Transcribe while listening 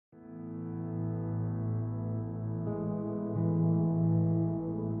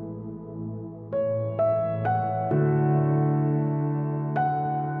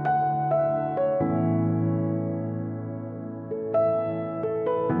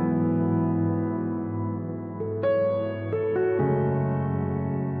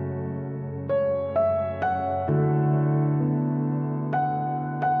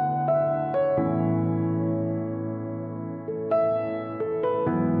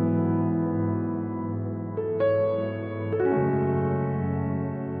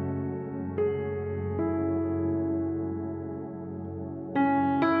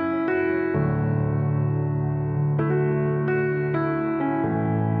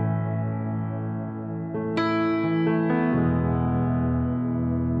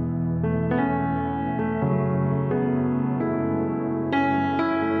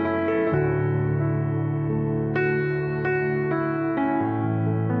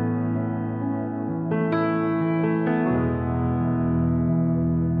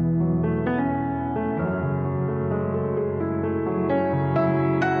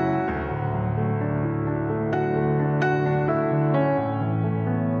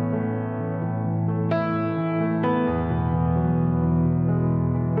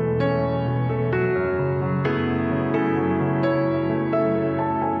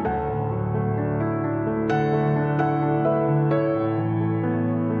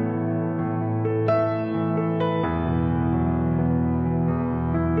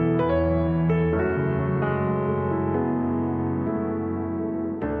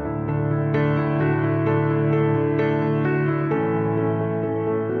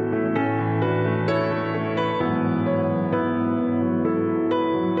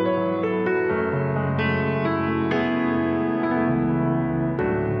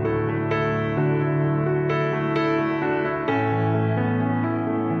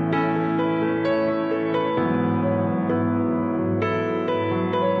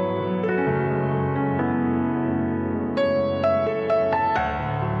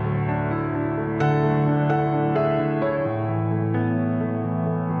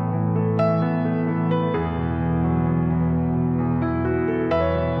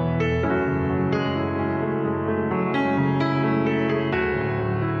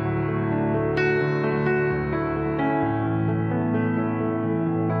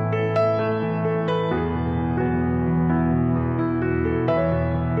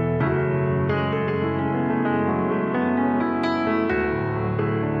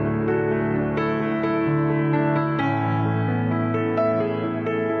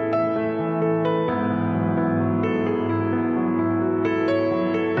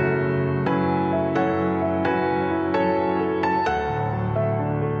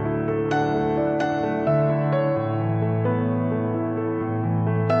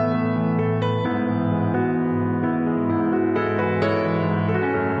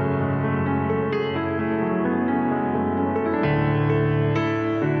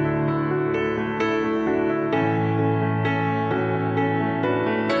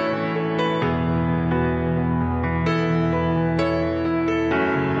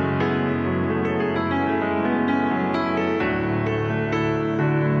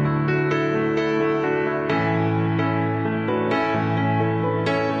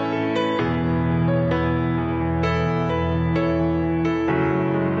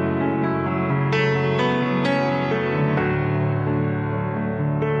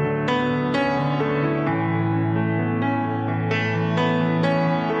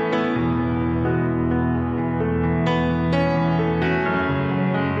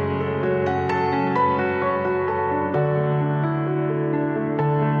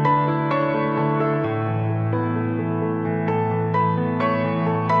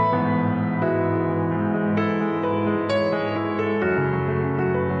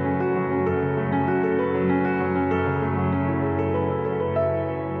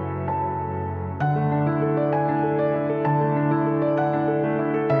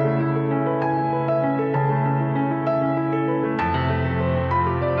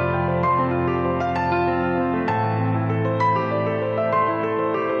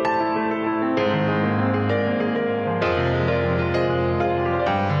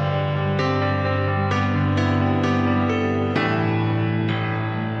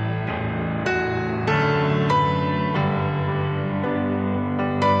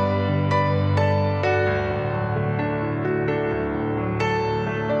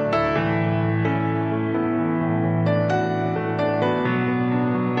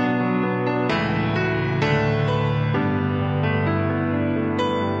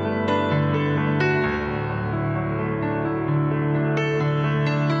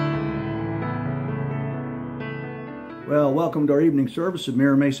Well, welcome to our evening service at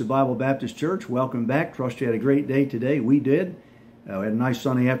Mira Mesa Bible Baptist Church. Welcome back. Trust you had a great day today. We did. We had a nice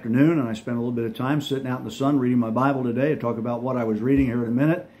sunny afternoon, and I spent a little bit of time sitting out in the sun reading my Bible today. I'll talk about what I was reading here in a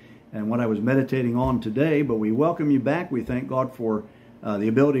minute and what I was meditating on today. But we welcome you back. We thank God for the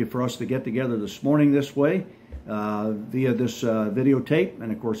ability for us to get together this morning this way via this videotape.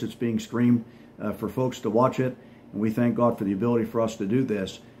 And, of course, it's being streamed for folks to watch it. And we thank God for the ability for us to do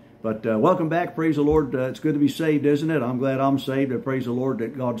this. But welcome back. Praise the Lord. It's good to be saved, isn't it? I'm glad I'm saved. I praise the Lord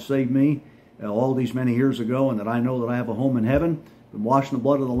that God saved me all these many years ago, and that I know that I have a home in heaven. Been washed in the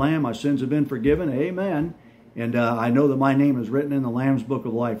blood of the Lamb. My sins have been forgiven. Amen. And I know that my name is written in the Lamb's book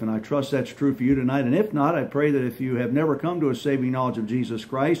of life, and I trust that's true for you tonight. And if not, I pray that if you have never come to a saving knowledge of Jesus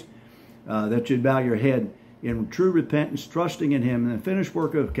Christ, that you'd bow your head in true repentance, trusting in Him and the finished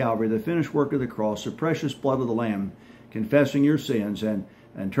work of Calvary, the finished work of the cross, the precious blood of the Lamb, confessing your sins and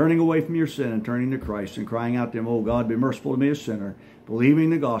turning away from your sin and turning to Christ and crying out to Him, "Oh God, be merciful to me, a sinner," believing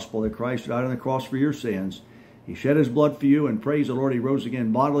the gospel that Christ died on the cross for your sins. He shed His blood for you, and praise the Lord, He rose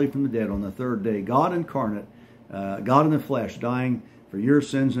again bodily from the dead on the third day. God incarnate, God in the flesh, dying for your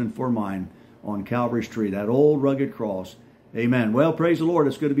sins and for mine on Calvary's tree, that old rugged cross. Amen. Well, praise the Lord.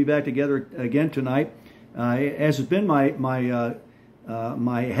 It's good to be back together again tonight. As has been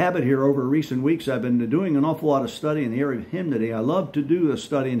my habit here over recent weeks, I've been doing an awful lot of study in the area of hymnody. I love to do the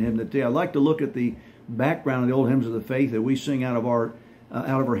study in hymnody. I like to look at the background of the old hymns of the faith that we sing out of our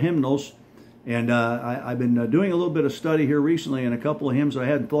hymnals. And I've been doing a little bit of study here recently in a couple of hymns I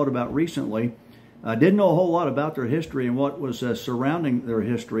hadn't thought about recently. I didn't know a whole lot about their history and what was surrounding their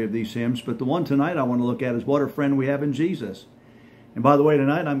history of these hymns. But the one tonight I want to look at is What a Friend We Have in Jesus. And by the way,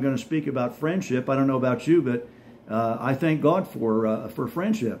 tonight I'm going to speak about friendship. I don't know about you, but I thank God for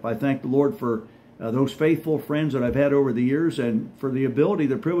friendship. I thank the Lord for those faithful friends that I've had over the years, and for the ability,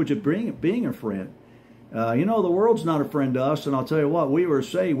 the privilege of being a friend. You know, the world's not a friend to us, and I'll tell you what, we were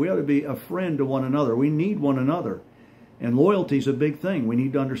saved. We ought to be a friend to one another. We need one another. And loyalty is a big thing. We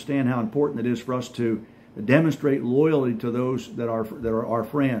need to understand how important it is for us to demonstrate loyalty to those that are our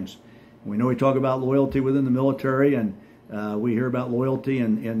friends. We know we talk about loyalty within the military, and we hear about loyalty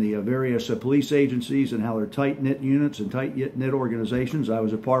in the various police agencies and how they're tight-knit units and tight-knit organizations. I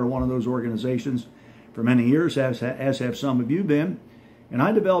was a part of one of those organizations for many years, as have some of you been. And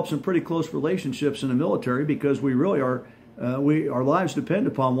I developed some pretty close relationships in the military because we really are, our lives depend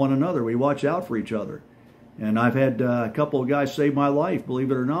upon one another. We watch out for each other. And I've had a couple of guys save my life,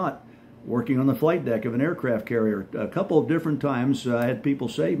 believe it or not, working on the flight deck of an aircraft carrier. A couple of different times I had people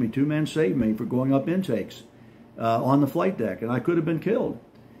save me. 2 men saved me for going up intakes on the flight deck, and I could have been killed.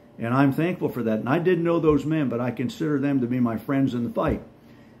 And I'm thankful for that. And I didn't know those men, but I consider them to be my friends in the fight.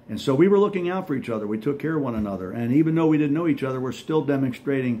 And so we were looking out for each other. We took care of one another. And even though we didn't know each other, we're still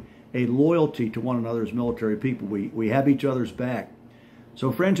demonstrating a loyalty to one another as military people. We have each other's back.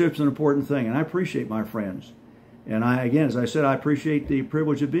 So friendship's an important thing, and I appreciate my friends. And again, as I said, I appreciate the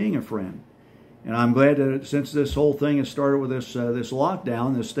privilege of being a friend. And I'm glad that since this whole thing has started with this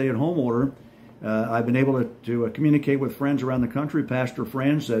lockdown, this stay-at-home order, I've been able to communicate with friends around the country, pastor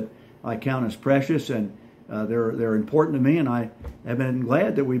friends that I count as precious, and they're important to me. And I have been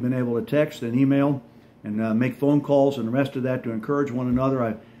glad that we've been able to text and email and make phone calls and the rest of that to encourage one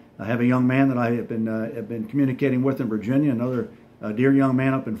another. I have a young man that I have been communicating with in Virginia, another dear young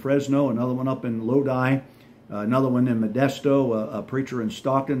man up in Fresno, another one up in Lodi, another one in Modesto, a preacher in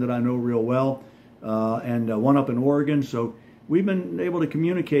Stockton that I know real well, and one up in Oregon. So we've been able to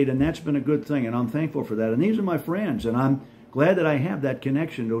communicate, and that's been a good thing, and I'm thankful for that. And these are my friends, and I'm glad that I have that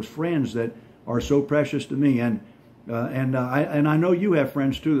connection, those friends that are so precious to me. And I know you have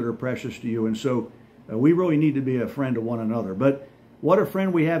friends, too, that are precious to you. And so we really need to be a friend to one another. But what a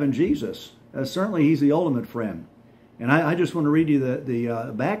friend we have in Jesus. Certainly, He's the ultimate friend. And I just want to read you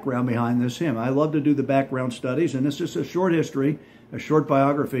the background behind this hymn. I love to do the background studies, and this is a short history, a short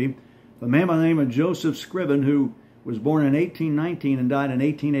biography. A man by the name of Joseph Scriven, who was born in 1819 and died in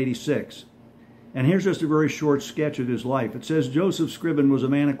 1886. And here's just a very short sketch of his life. It says, Joseph Scriven was a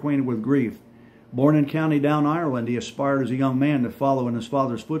man acquainted with grief. Born in County Down, Ireland, he aspired as a young man to follow in his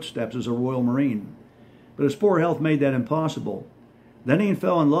father's footsteps as a Royal Marine. But his poor health made that impossible. Then he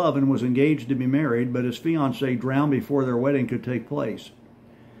fell in love and was engaged to be married, but his fiancée drowned before their wedding could take place.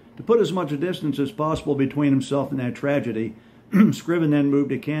 To put as much distance as possible between himself and that tragedy, Scriven then moved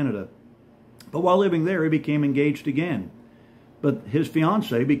to Canada. But while living there, he became engaged again. But his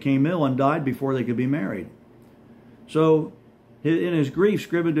fiancée became ill and died before they could be married. So, in his grief,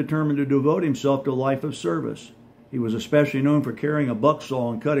 Scriven determined to devote himself to a life of service. He was especially known for carrying a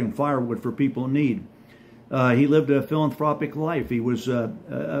bucksaw and cutting firewood for people in need. He lived a philanthropic life. He was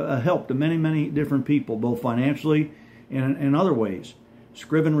a help to many, many different people, both financially in other ways.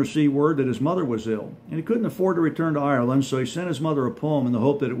 Scriven received word that his mother was ill, and he couldn't afford to return to Ireland, so he sent his mother a poem in the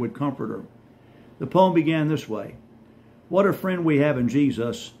hope that it would comfort her. The poem began this way: "What a friend we have in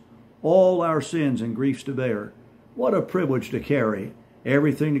Jesus, all our sins and griefs to bear. What a privilege to carry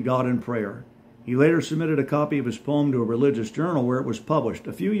everything to God in prayer." He later submitted a copy of his poem to a religious journal where it was published.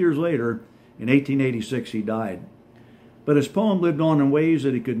 A few years later, in 1886, he died. But his poem lived on in ways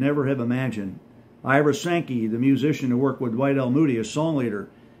that he could never have imagined. Ira Sankey, the musician who worked with Dwight L. Moody as song leader,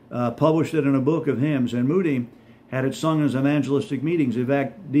 published it in a book of hymns, and Moody had it sung in his evangelistic meetings. In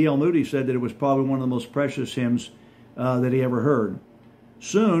fact, D.L. Moody said that it was probably one of the most precious hymns that he ever heard.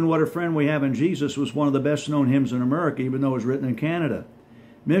 Soon, "What a Friend We Have in Jesus" was one of the best-known hymns in America, even though it was written in Canada.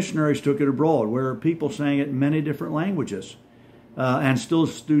 Missionaries took it abroad, where people sang it in many different languages, and still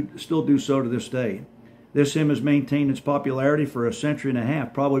do so to this day. This hymn has maintained its popularity for a century and a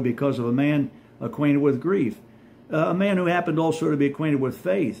half, probably because of a man acquainted with grief. A man who happened also to be acquainted with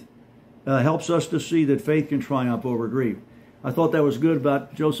faith helps us to see that faith can triumph over grief. I thought that was good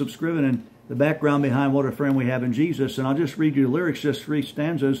about Joseph Scriven and the background behind "What a Friend We Have in Jesus." And I'll just read you the lyrics, just 3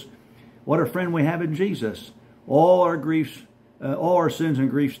 stanzas. "What a friend we have in Jesus, all our sins and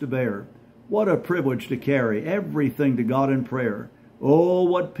griefs to bear. What a privilege to carry everything to God in prayer. Oh,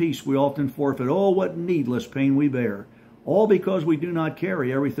 what peace we often forfeit. Oh, what needless pain we bear. All because we do not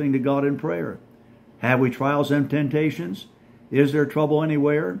carry everything to God in prayer. Have we trials and temptations? Is there trouble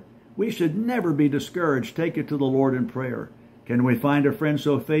anywhere? We should never be discouraged. Take it to the Lord in prayer. Can we find a friend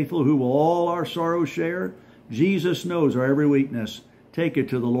so faithful who will all our sorrows share? Jesus knows our every weakness. Take it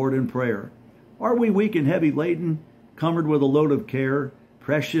to the Lord in prayer. Are we weak and heavy laden, cumbered with a load of care?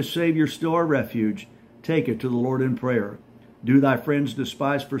 Precious Savior, still our refuge. Take it to the Lord in prayer. Do thy friends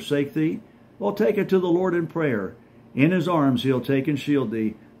despise, forsake thee? Well, take it to the Lord in prayer. In his arms he'll take and shield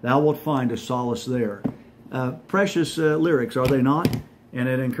thee. Thou wilt find a solace there." Precious lyrics, are they not? And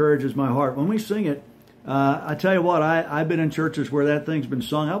it encourages my heart. When we sing it, I tell you what, I've been in churches where that thing's been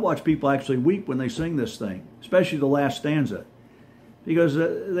sung. I watch people actually weep when they sing this thing, especially the last stanza, because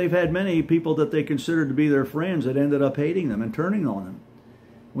they've had many people that they considered to be their friends that ended up hating them and turning on them.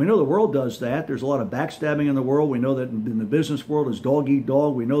 We know the world does that. There's a lot of backstabbing in the world. We know that in the business world it's dog eat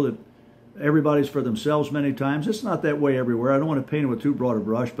dog. We know that everybody's for themselves many times. It's not that way everywhere. I don't want to paint it with too broad a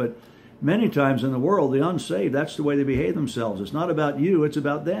brush, but many times in the world, the unsaved, that's the way they behave themselves. It's not about you, it's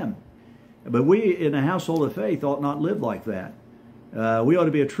about them. But we, in a household of faith, ought not live like that. We ought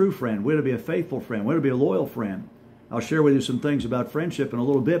to be a true friend. We ought to be a faithful friend. We ought to be a loyal friend. I'll share with you some things about friendship in a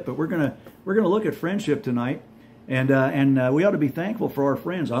little bit, but we're gonna look at friendship tonight, and we ought to be thankful for our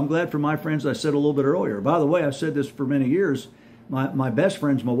friends. I'm glad for my friends. I said a little bit earlier. By the way, I've said this for many years. My best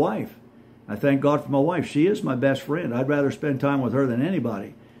friend's my wife. I thank God for my wife. She is my best friend. I'd rather spend time with her than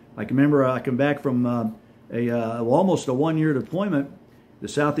anybody. I can remember I come back from almost a 1-year deployment to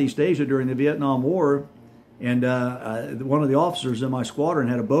Southeast Asia during the Vietnam War, and one of the officers in my squadron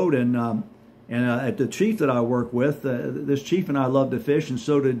had a boat, and at the chief that I work with, this chief and I loved to fish, and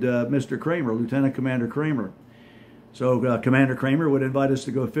so did Mr. Kramer, Lieutenant Commander Kramer. So Commander Kramer would invite us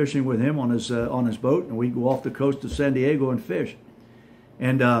to go fishing with him on his boat, and we'd go off the coast of San Diego and fish.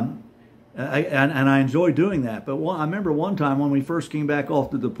 And I enjoy doing that. But I remember one time when we first came back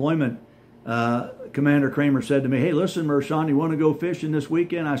off the deployment, Commander Kramer said to me, "Hey, listen, Mershon, you want to go fishing this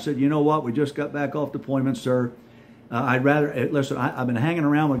weekend?" I said, "You know what? We just got back off deployment, sir. I'd rather listen. I've been hanging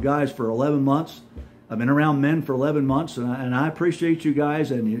around with guys for 11 months. I've been around men for 11 months, and I appreciate you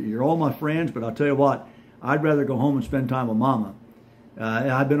guys, and you're all my friends. But I'll tell you what, I'd rather go home and spend time with Mama.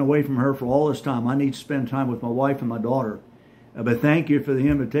 I've been away from her for all this time. I need to spend time with my wife and my daughter. But thank you for the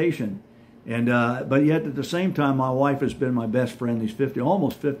invitation." And but yet at the same time, my wife has been my best friend these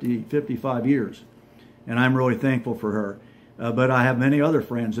 55 years, and I'm really thankful for her. But I have many other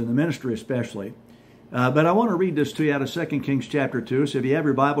friends in the ministry, especially. But I want to read this to you out of 2 Kings chapter 2. So if you have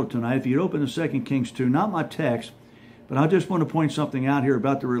your Bible tonight, if you'd open to 2 Kings 2, not my text, but I just want to point something out here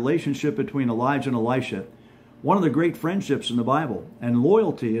about the relationship between Elijah and Elisha. One of the great friendships in the Bible, and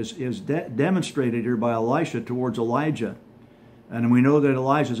loyalty is demonstrated here by Elisha towards Elijah. And we know that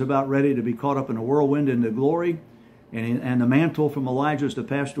Elijah is about ready to be caught up in a whirlwind into glory, and the mantle from Elijah is to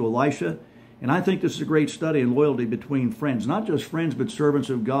pass to Elisha. And I think this is a great study in loyalty between friends, not just friends, but servants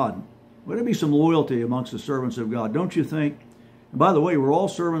of God. Would there be some loyalty amongst the servants of God, don't you think? And by the way, we're all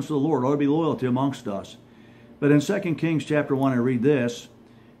servants of the Lord. There ought to be loyalty amongst us. But in 2 Kings chapter 1, I read this.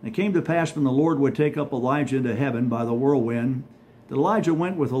 "It came to pass when the Lord would take up Elijah into heaven by the whirlwind, that Elijah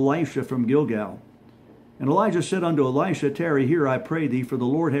went with Elisha from Gilgal. And Elijah said unto Elisha, Tarry here, I pray thee, for the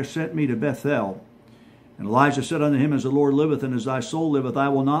Lord hath sent me to Bethel. And Elijah said unto him, As the Lord liveth, and as thy soul liveth, I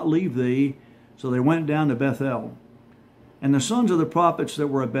will not leave thee. So they went down to Bethel. And the sons of the prophets that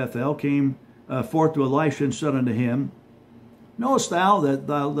were at Bethel came forth to Elisha and said unto him, Knowest thou that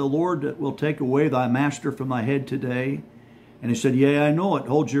the Lord will take away thy master from thy head today? And he said, Yea, I know it.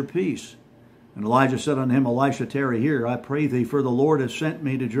 Hold your peace. And Elijah said unto him, Elisha, tarry here, I pray thee, for the Lord has sent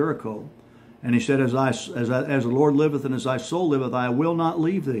me to Jericho. And he said, As the Lord liveth and as thy soul liveth, I will not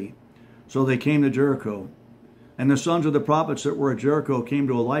leave thee. So they came to Jericho. And the sons of the prophets that were at Jericho came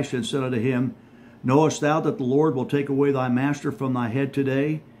to Elisha and said unto him, Knowest thou that the Lord will take away thy master from thy head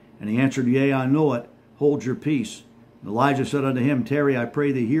today? And he answered, Yea, I know it. Hold your peace. And Elijah said unto him, Tarry, I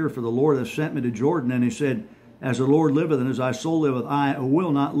pray thee here, for the Lord hath sent me to Jordan. And he said, As the Lord liveth and as thy soul liveth, I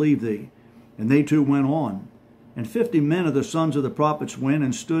will not leave thee. And they two went on. And 50 men of the sons of the prophets went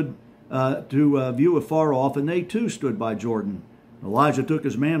and stood to view afar off, and they too stood by Jordan. Elijah took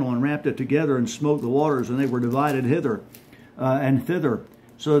his mantle and wrapped it together and smote the waters, and they were divided hither and thither,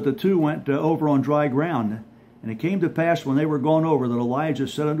 so that the two went over on dry ground. And it came to pass when they were gone over that Elijah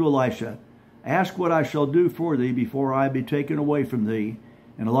said unto Elisha, Ask what I shall do for thee before I be taken away from thee.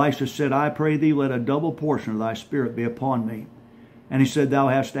 And Elisha said, I pray thee, let a double portion of thy spirit be upon me. And he said, Thou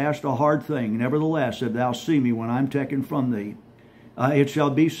hast asked a hard thing. Nevertheless, if thou see me when I am taken from thee, it shall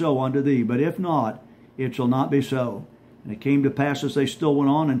be so unto thee. But if not, it shall not be so. And it came to pass as they still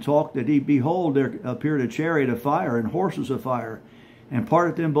went on and talked, that behold, there appeared a chariot of fire and horses of fire, and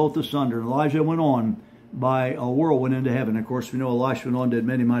parted them both asunder. And Elijah went on by a whirlwind into heaven. Of course, we know Elisha went on, did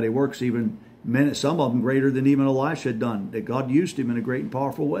many mighty works, even some of them greater than even Elisha had done, that God used him in a great and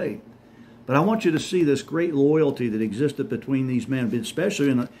powerful way. But I want you to see this great loyalty that existed between these men,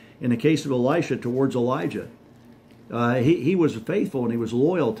 especially in the case of Elisha towards Elijah. He was faithful and he was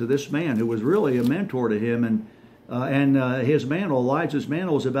loyal to this man who was really a mentor to him, and his mantle, Elijah's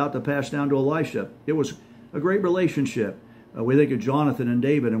mantle, was about to pass down to Elisha. It was a great relationship. We think of Jonathan and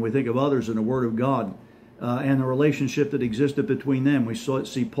David, and we think of others in the Word of God, and the relationship that existed between them. We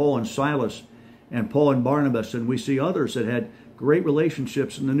see Paul and Silas, and Paul and Barnabas, and we see others that had great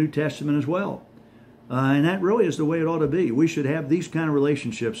relationships in the New Testament as well. And that really is the way it ought to be. We should have these kind of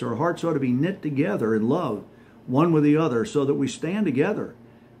relationships. Our hearts ought to be knit together in love, one with the other, so that we stand together.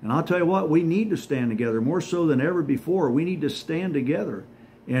 And I'll tell you what, we need to stand together more so than ever before. We need to stand together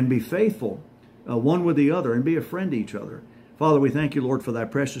and be faithful one with the other and be a friend to each other. Father, we thank you, Lord, for thy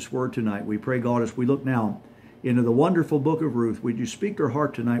precious word tonight. We pray, God, as we look now into the wonderful book of Ruth, would you speak to our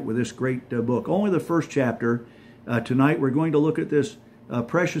heart tonight with this great book? Only the first chapter. Tonight we're going to look at this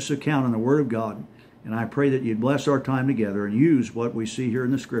precious account in the Word of God. And I pray that you'd bless our time together and use what we see here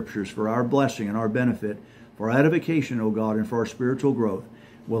in the Scriptures for our blessing and our benefit, for our edification, O God, and for our spiritual growth.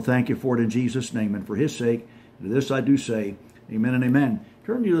 We'll thank you for it in Jesus' name, and for his sake. To this I do say, amen and amen.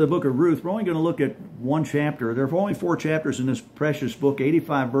 Turn to the book of Ruth. We're only going to look at one chapter. There are only 4 chapters in this precious book,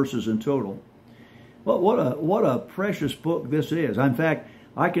 85 verses in total. But what a precious book this is. In fact,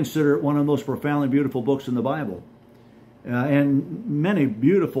 I consider it one of the most profoundly beautiful books in the Bible. And many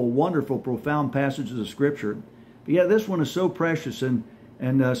beautiful, wonderful, profound passages of Scripture. But yet this one is so precious and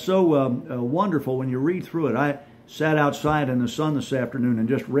so wonderful when you read through it. I sat outside in the sun this afternoon and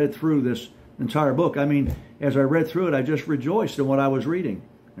just read through this entire book. I mean, as I read through it, I just rejoiced in what I was reading.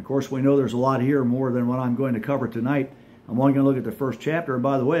 Of course, we know there's a lot here, more than what I'm going to cover tonight. I'm only going to look at the first chapter. And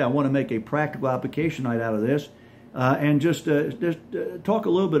by the way, I want to make a practical application night out of this and just talk a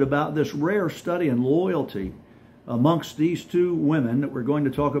little bit about this rare study and loyalty amongst these two women that we're going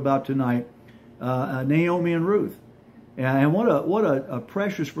to talk about tonight, Naomi and Ruth. And what a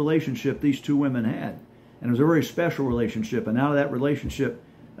precious relationship these two women had. And it was a very special relationship. And out of that relationship,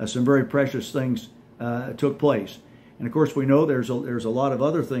 some very precious things took place. And of course, we know there's a lot of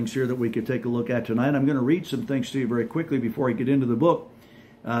other things here that we could take a look at tonight. I'm going to read some things to you very quickly before I get into the book.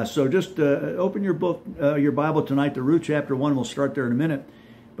 So just open your book, your Bible tonight to Ruth chapter 1. We'll start there in a minute.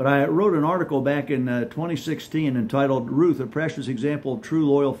 But I wrote an article back in 2016 entitled "Ruth: A Precious Example of True,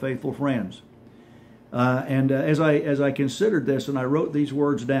 Loyal, Faithful Friends." And as I considered this and I wrote these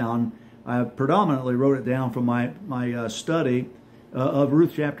words down, I predominantly wrote it down from my study of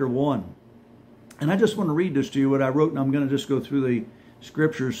Ruth chapter 1. And I just want to read this to you, what I wrote, and I'm going to just go through the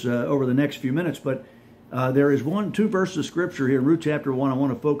scriptures over the next few minutes. But there is two verses of scripture here in Ruth chapter 1 I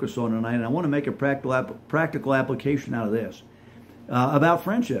want to focus on tonight, and I want to make a practical application out of this. About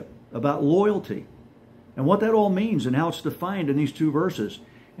friendship, about loyalty, and what that all means and how it's defined in these two verses.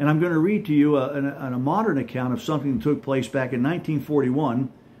 And I'm going to read to you a modern account of something that took place back in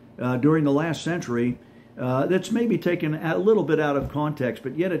 1941 during the last century that's maybe taken a little bit out of context,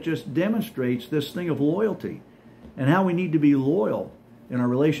 but yet it just demonstrates this thing of loyalty and how we need to be loyal in our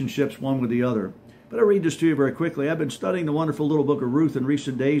relationships one with the other. But I'll read this to you very quickly. I've been studying the wonderful little book of Ruth in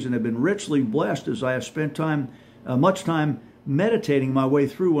recent days and have been richly blessed as I have spent time much time meditating my way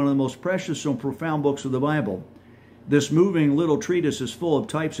through one of the most precious and profound books of the Bible. This moving little treatise is full of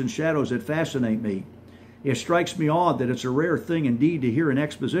types and shadows that fascinate me. It strikes me odd that it's a rare thing indeed to hear an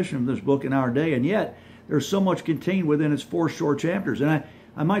exposition of this book in our day, and yet there's so much contained within its 4 short chapters. And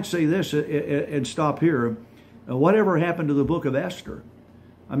I might say this and stop here. Whatever happened to the book of Esther?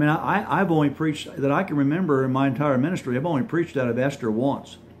 I mean, I've only preached, that I can remember in my entire ministry, I've only preached out of Esther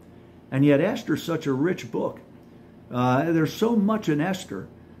once. And yet Esther's such a rich book. There's so much in Esther.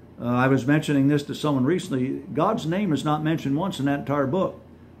 I was mentioning this to someone recently. God's name is not mentioned once in that entire book,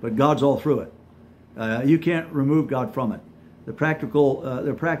 but God's all through it. You can't remove God from it. The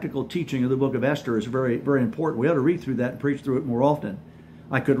practical teaching of the book of Esther is very, very important. We ought to read through that and preach through it more often.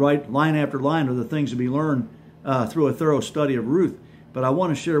 I could write line after line of the things to be learned through a thorough study of Ruth, but I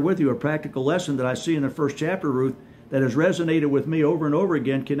want to share with you a practical lesson that I see in the first chapter of Ruth that has resonated with me over and over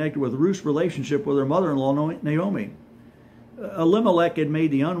again, connected with Ruth's relationship with her mother-in-law, Naomi. Elimelech had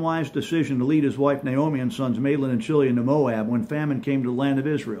made the unwise decision to lead his wife Naomi and sons Mahlon and Chilion to Moab when famine came to the land of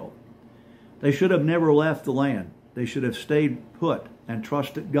Israel. They should have never left the land. They should have stayed put and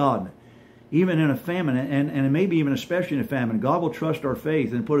trusted God. Even in a famine, and maybe even especially in a famine, God will trust our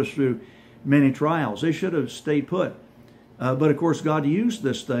faith and put us through many trials. They should have stayed put. But of course, God used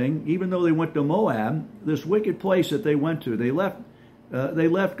this thing, even though they went to Moab, this wicked place that they went to. They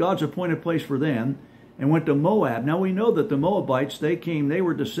left God's appointed place for them and went to Moab. Now we know that the Moabites, they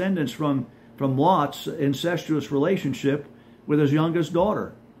were descendants from Lot's incestuous relationship with his youngest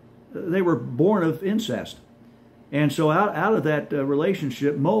daughter. They were born of incest. And so out of that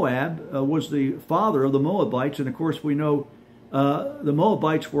relationship, Moab was the father of the Moabites. And of course, we know the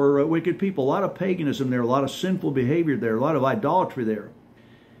Moabites were wicked people. A lot of paganism there, a lot of sinful behavior there, a lot of idolatry there.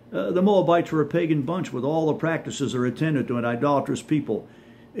 The Moabites were a pagan bunch with all the practices that are attendant to an idolatrous people.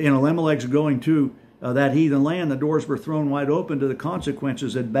 In Elimelech's going to that heathen land, the doors were thrown wide open to the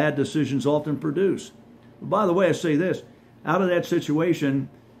consequences that bad decisions often produce. By the way, I say this, out of that situation,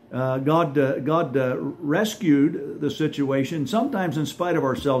 God rescued the situation. Sometimes in spite of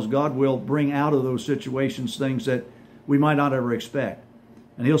ourselves, God will bring out of those situations things that we might not ever expect.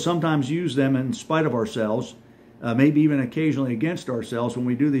 And he'll sometimes use them in spite of ourselves, maybe even occasionally against ourselves when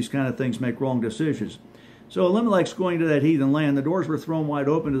we do these kind of things, make wrong decisions. So Elimelech's going to that heathen land. The doors were thrown wide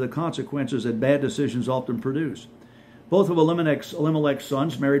open to the consequences that bad decisions often produce. Both of Elimelech's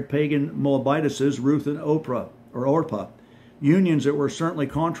sons married pagan Moabitesses, Ruth and Orpah. Unions that were certainly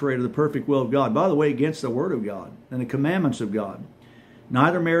contrary to the perfect will of God. By the way, against the word of God and the commandments of God.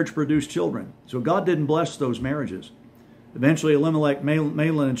 Neither marriage produced children. So God didn't bless those marriages. Eventually, Elimelech,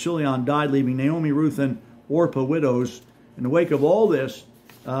 Mahlon, and Chilion died, leaving Naomi, Ruth, and Orpah widows. In the wake of all this,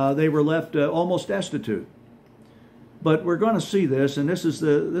 they were left almost destitute. But we're going to see this, and this is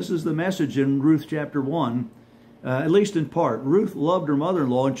the message in Ruth chapter 1, at least in part. Ruth loved her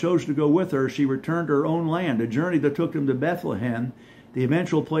mother-in-law and chose to go with her. She returned to her own land, a journey that took them to Bethlehem, the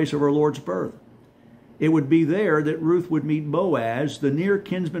eventual place of our Lord's birth. It would be there that Ruth would meet Boaz, the near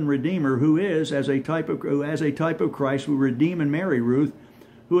kinsman redeemer, who is, as a type of Christ, who redeem and marry Ruth,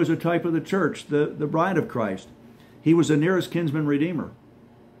 who is a type of the church, the bride of Christ. He was the nearest kinsman redeemer.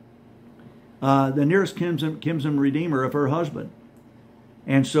 The nearest kinsman redeemer of her husband.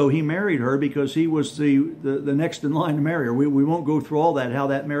 And so he married her because he was the next in line to marry her. We won't go through all that, how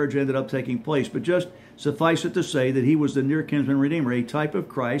that marriage ended up taking place, but just suffice it to say that he was the near kinsman redeemer, a type of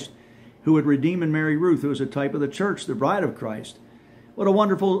Christ who would redeem and marry Ruth, who was a type of the church, the bride of Christ. What a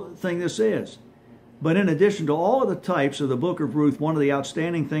wonderful thing this is. But in addition to all of the types of the book of Ruth, one of the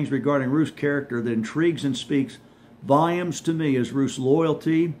outstanding things regarding Ruth's character that intrigues and speaks volumes to me is Ruth's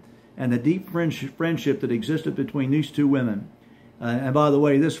loyalty and the deep friendship that existed between these two women. And by the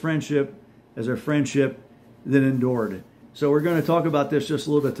way, this friendship is a friendship that endured. So we're going to talk about this just a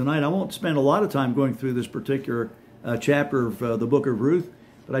little bit tonight. I won't spend a lot of time going through this particular chapter of the book of Ruth,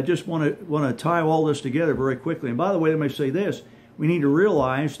 but I just want to tie all this together very quickly. And by the way, let me say this. We need to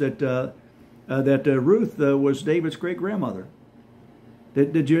realize that Ruth was David's great-grandmother.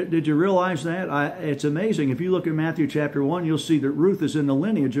 Did you realize that? It's amazing. If you look at Matthew chapter 1, you'll see that Ruth is in the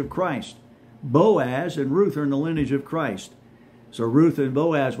lineage of Christ. Boaz and Ruth are in the lineage of Christ. So Ruth and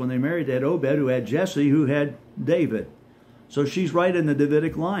Boaz, when they married, they had Obed, who had Jesse, who had David. So she's right in the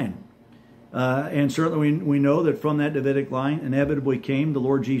Davidic line. And certainly we know that from that Davidic line inevitably came the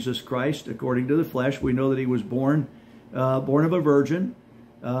Lord Jesus Christ, according to the flesh. We know that he was born of a virgin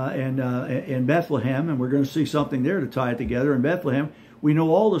in Bethlehem, and we're going to see something there to tie it together. In Bethlehem, we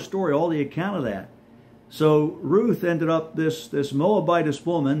know all the story, all the account of that. So Ruth ended up this Moabitess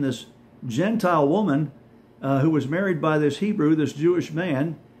woman, this Gentile woman, who was married by this Hebrew, this Jewish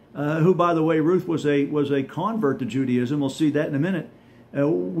man, who, by the way, Ruth was a convert to Judaism. We'll see that in a minute.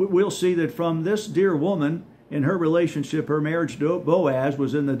 We'll see that from this dear woman, in her relationship, her marriage to Boaz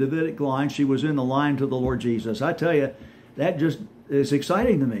was in the Davidic line. She was in the line to the Lord Jesus. I tell you, that just is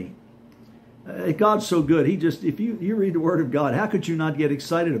exciting to me. God's so good. If you read the Word of God, how could you not get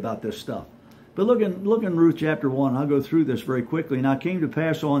excited about this stuff? But look in Ruth chapter 1. I'll go through this very quickly. Now, it came to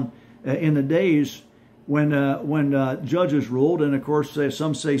pass on in the days when judges ruled, and of course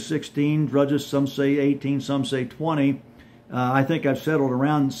some say 16 judges, some say 18, some say 20. I think I've settled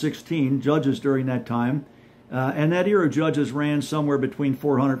around 16 judges during that time. And that era of judges ran somewhere between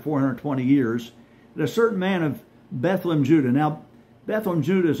 420 years. And a certain man of Bethlehem, Judah. Now, Bethlehem,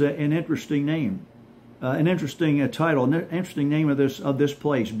 Judah is an interesting name, an interesting title, an interesting name of this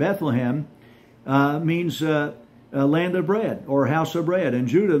place. Bethlehem means land of bread or house of bread, and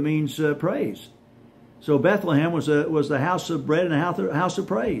Judah means praise. So Bethlehem was the house of bread and a house of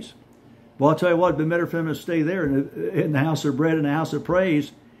praise. Well, I'll tell you what, it'd be better for him to stay there in the house of bread and the house of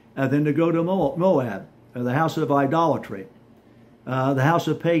praise than to go to Moab, the house of idolatry, the house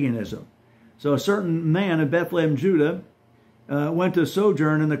of paganism. So a certain man of Bethlehem, Judah, went to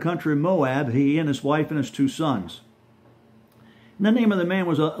sojourn in the country of Moab, he and his wife and his 2 sons. And the name of the man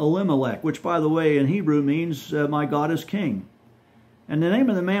was Elimelech, which, by the way, in Hebrew means my God is king. And the name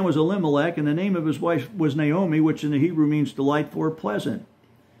of the man was Elimelech, and the name of his wife was Naomi, which in the Hebrew means delightful or pleasant.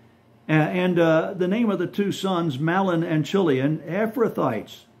 And the name of the 2 sons, Mahlon and Chilion,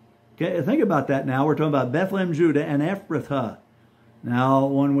 Ephrathites. Okay, think about that now. We're talking about Bethlehem, Judah, and Ephrathah. Now,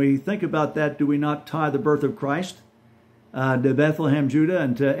 when we think about that, do we not tie the birth of Christ to Bethlehem, Judah,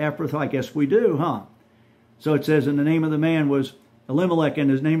 and to Ephrathah? I guess we do, huh? So it says, and the name of the man was Elimelech, and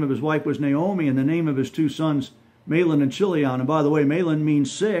his name of his wife was Naomi, and the name of his 2 sons, Mahlon and Chilion. And by the way, Mahlon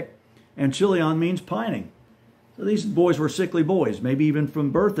means sick, and Chilion means pining. So these boys were sickly boys. Maybe even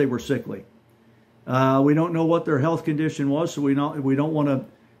from birth they were sickly. We don't know what their health condition was, so we don't want to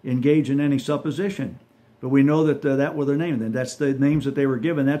engage in any supposition. But we know that that was their name. And that's the names that they were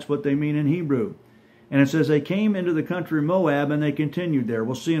given. That's what they mean in Hebrew. And it says they came into the country of Moab and they continued there.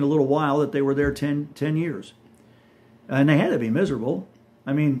 We'll see in a little while that they were there 10 years. And they had to be miserable.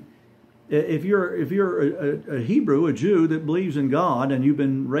 I mean, if you're a Hebrew, a Jew that believes in God, and you've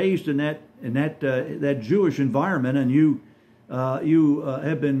been raised in that Jewish environment, and you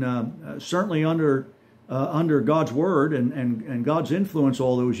have been certainly under God's word and God's influence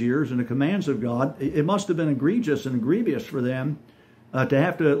all those years and the commands of God, it must have been egregious and grievous for them to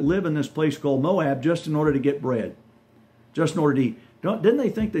have to live in this place called Moab just in order to get bread, just in order to eat. Didn't they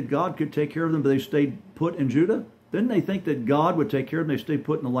think that God could take care of them, but they stayed put in Judah? Didn't they think that God would take care of them, they stayed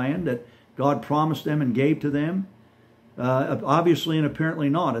put in the land that God promised them and gave to them? Obviously and apparently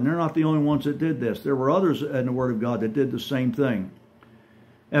not. And they're not the only ones that did this. There were others in the Word of God that did the same thing.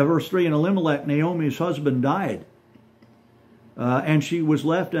 Verse 3, and Elimelech, Naomi's husband, died. And she was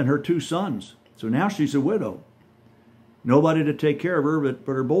left and her 2 sons. So now she's a widow. Nobody to take care of her but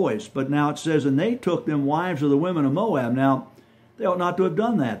her boys. But now it says, and they took them wives of the women of Moab. Now, they ought not to have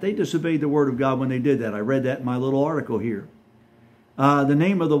done that. They disobeyed the word of God when they did that. I read that in my little article here. The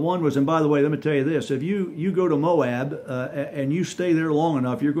name of the one was, and by the way, let me tell you this. If you go to Moab and you stay there long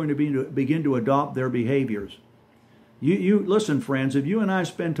enough, you're going to begin to adopt their behaviors. You listen, friends, if you and I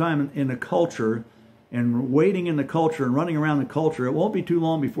spend time in the culture and waiting in the culture and running around the culture, it won't be too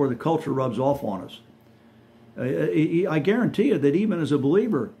long before the culture rubs off on us. I guarantee you that even as a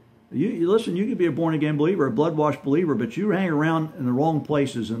believer, listen, you could be a born-again believer, a blood-washed believer, but you hang around in the wrong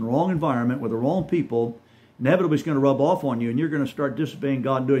places, in the wrong environment, with the wrong people, inevitably it's going to rub off on you, and you're going to start disobeying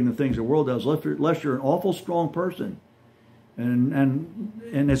God, doing the things the world does, unless you're an awful strong person. And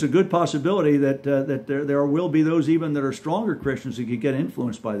it's a good possibility that there will be those even that are stronger Christians that could get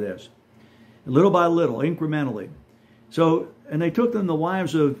influenced by this, little by little, incrementally. So, and they took them the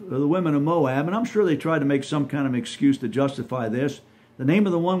wives of the women of Moab, and I'm sure they tried to make some kind of excuse to justify this. The name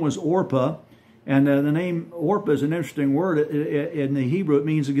of the one was Orpah, and the name Orpah is an interesting word. In the Hebrew, it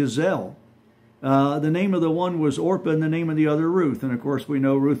means a gazelle. The name of the one was Orpah, and the name of the other Ruth. And of course, we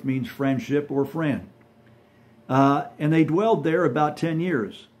know Ruth means friendship or friend. And they dwelled there about 10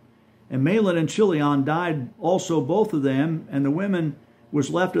 years. And Mahlon and Chilion died also, both of them, and the women was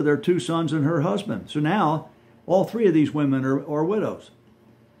left of their 2 sons and her husband. So now, all 3 of these women are widows.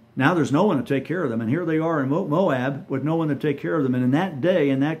 Now there's no one to take care of them. And here they are in Moab with no one to take care of them. And in that day,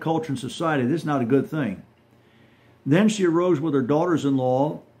 in that culture and society, this is not a good thing. Then she arose with her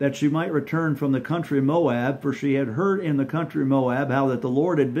daughters-in-law that she might return from the country of Moab, for she had heard in the country of Moab how that the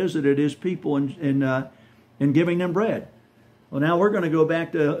Lord had visited his people in giving them bread. Well, now we're going to go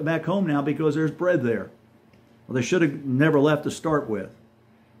back home now because there's bread there. Well, they should have never left to start with.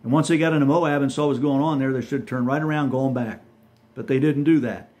 And once they got into Moab and saw what was going on there, they should turn right around going back. But they didn't do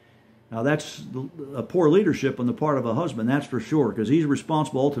that. Now that's a poor leadership on the part of a husband, that's for sure, because he's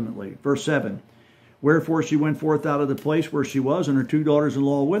responsible ultimately. Verse 7, wherefore she went forth out of the place where she was, and her 2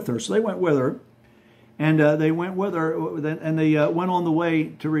 daughters-in-law with her. So they went with her, and they went on the way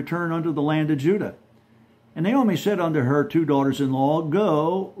to return unto the land of Judah. And Naomi said unto her 2 daughters-in-law,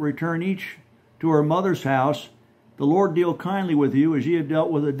 go, return each to her mother's house. The Lord deal kindly with you as ye have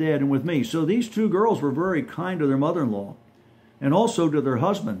dealt with the dead and with me. So these 2 girls were very kind to their mother-in-law and also to their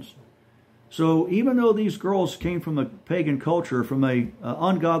husbands. So even though these girls came from a pagan culture, from a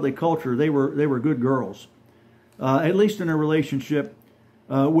ungodly culture, they were good girls, at least in their relationship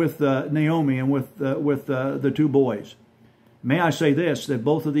with Naomi and with the 2 boys. May I say this, that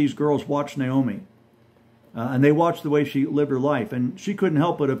both of these girls watched Naomi, and they watched the way she lived her life, and she couldn't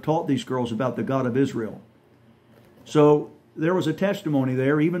help but have taught these girls about the God of Israel. So there was a testimony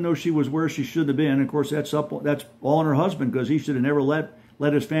there, even though she was where she should have been. Of course, that's all on her husband, because he should have never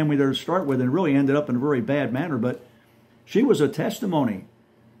let his family there to start with, and really ended up in a very bad manner. But she was a testimony,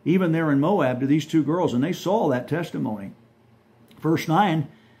 even there in Moab, to these 2 girls, and they saw that testimony. Verse 9,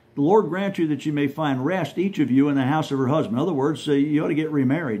 the Lord grant you that you may find rest, each of you, in the house of her husband. In other words, you ought to get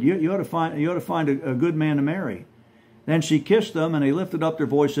remarried. You ought to find a good man to marry. Then she kissed them, and they lifted up their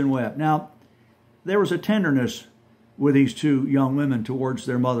voice and wept. Now, there was a tenderness with these 2 young women towards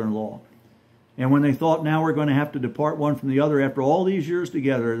their mother-in-law. And when they thought, now we're going to have to depart one from the other, after all these years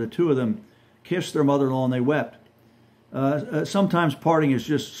together, the 2 of them kissed their mother-in-law and they wept. Sometimes parting is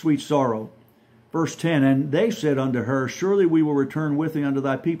just sweet sorrow. Verse 10, and they said unto her, surely we will return with thee unto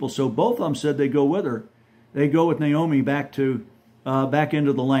thy people. So both of them said they go with her. They go with Naomi back into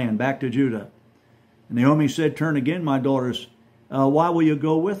the land, back to Judah. And Naomi said, turn again, my daughters. Why will you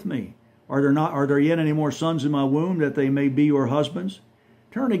go with me? Are there yet any more sons in my womb, that they may be your husbands?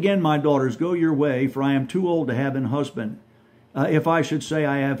 Turn again, my daughters, go your way, for I am too old to have an husband. If I should say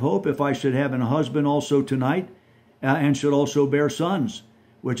I have hope, if I should have an husband also tonight, and should also bear sons,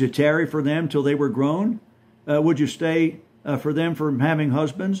 would you tarry for them till they were grown? Would you stay for them from having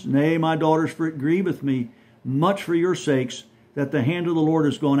husbands? Nay, my daughters, for it grieveth me much for your sakes, that the hand of the Lord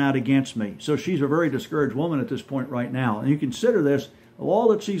is gone out against me. So she's a very discouraged woman at this point right now. And you consider this, of all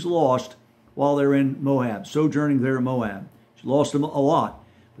that she's lost while they're in Moab, sojourning there in Moab. She lost them a lot.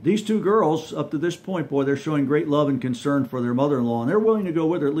 But these 2 girls, up to this point, boy, they're showing great love and concern for their mother-in-law, and they're willing to go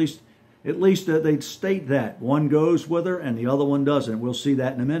with her. At least they'd state that. One goes with her and the other one doesn't. We'll see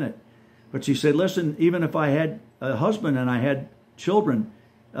that in a minute. But she said, listen, even if I had a husband and I had children,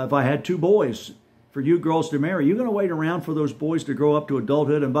 if I had 2 boys for you girls to marry, you're going to wait around for those boys to grow up to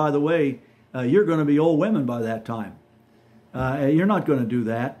adulthood. And by the way, you're going to be old women by that time. You're not going to do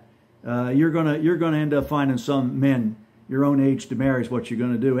that. You're going to end up finding some men your own age to marry is what you're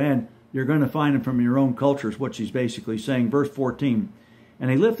going to do. And you're going to find them from your own culture is what she's basically saying. Verse 14, and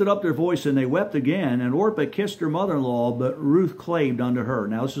they lifted up their voice and they wept again. And Orpah kissed her mother-in-law, but Ruth claved unto her.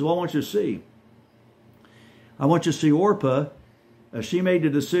 Now this is what I want you to see. I want you to see Orpah. She made the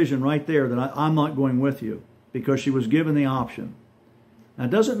decision right there that I'm not going with you, because she was given the option. Now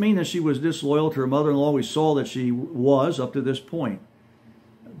it doesn't mean that she was disloyal to her mother-in-law. We saw that she was up to this point.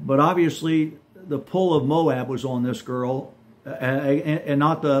 But obviously the pull of Moab was on this girl, and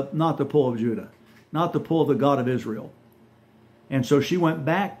not the pull of Judah, not the pull of the God of Israel. And so she went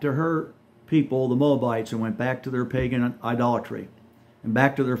back to her people, the Moabites, and went back to their pagan idolatry and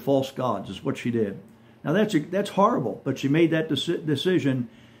back to their false gods is what she did. Now that's horrible, but she made that decision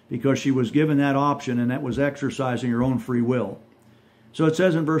because she was given that option, and that was exercising her own free will. So it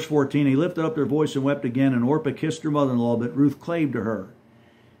says in verse 14, he lifted up their voice and wept again, and Orpah kissed her mother-in-law, but Ruth clave to her.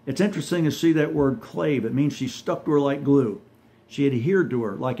 It's interesting to see that word clave. It means she stuck to her like glue. She adhered to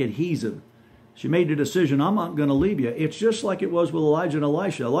her like adhesive. She made the decision, I'm not going to leave you. It's just like it was with Elijah and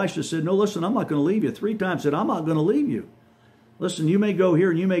Elisha. Elisha said, no, listen, I'm not going to leave you. 3 times said, I'm not going to leave you. Listen, you may go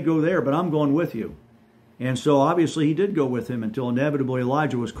here and you may go there, but I'm going with you. And so obviously he did go with him until inevitably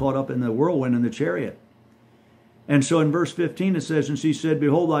Elijah was caught up in the whirlwind in the chariot. And so in verse 15 it says, and she said,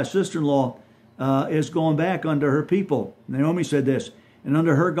 behold, thy sister-in-law is gone back unto her people. Naomi said this, and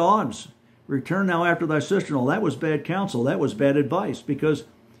unto her gods. Return now after thy sister-in-law. That was bad counsel. That was bad advice, because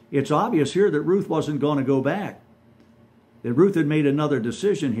it's obvious here that Ruth wasn't going to go back. That Ruth had made another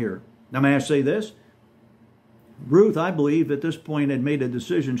decision here. Now may I say this? Ruth, I believe, at this point had made a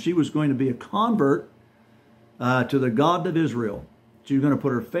decision. She was going to be a convert to the God of Israel. She was going to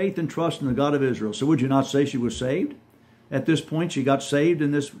put her faith and trust in the God of Israel. So would you not say she was saved? At this point, she got saved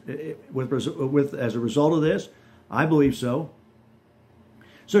in this as a result of this? I believe so.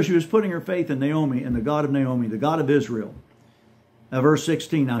 So she was putting her faith in Naomi and the God of Naomi, the God of Israel. Verse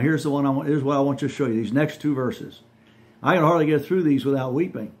 16. Now here's what I want to show you. These next two verses. I can hardly get through these without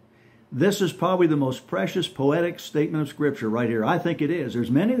weeping. This is probably the most precious poetic statement of Scripture right here. I think it is. There's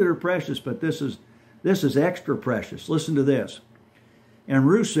many that are precious, but this is extra precious. Listen to this. And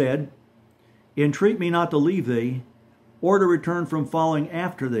Ruth said, entreat me not to leave thee, or to return from following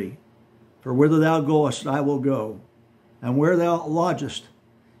after thee. For whither thou goest, I will go, and where thou lodgest,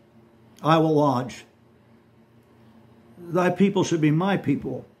 I will lodge. Thy people should be my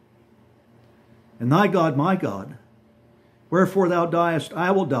people, and thy God my God. Wherefore thou diest,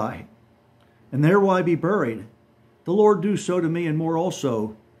 I will die, and there will I be buried. The Lord do so to me, and more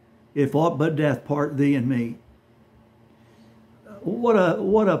also, if aught but death part thee and me.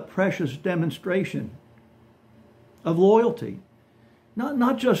 What a precious demonstration of loyalty.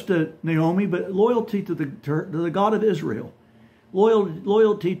 Not just to Naomi, but loyalty to the God of Israel.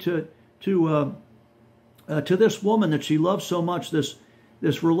 Loyalty to this woman that she loves so much,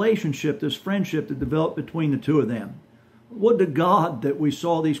 this relationship, this friendship that developed between the two of them. Would to God that we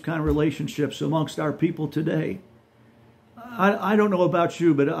saw these kind of relationships amongst our people today. I don't know about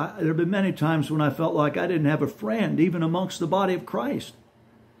you, but there have been many times when I felt like I didn't have a friend, even amongst the body of Christ.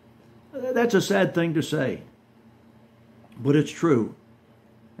 That's a sad thing to say, but it's true.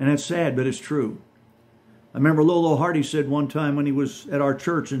 And it's sad, but it's true. I remember Lolo Hardy said one time when he was at our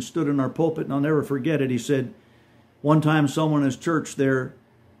church and stood in our pulpit, and I'll never forget it, he said, one time someone in his church there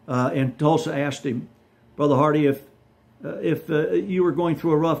in Tulsa asked him, Brother Hardy, if you were going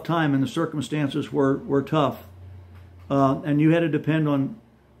through a rough time and the circumstances were tough, and you had to depend on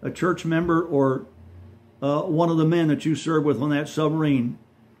a church member or one of the men that you served with on that submarine,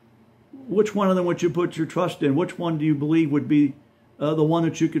 which one of them would you put your trust in? Which one do you believe would be the one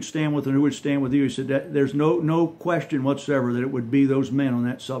that you could stand with and who would stand with you? He said that there's no question whatsoever that it would be those men on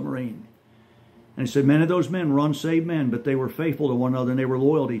that submarine. And he said many of those men were unsaved men, but they were faithful to one another and they were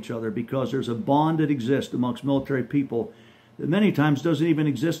loyal to each other, because there's a bond that exists amongst military people that many times doesn't even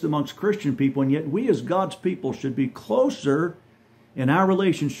exist amongst Christian people, and yet we as God's people should be closer in our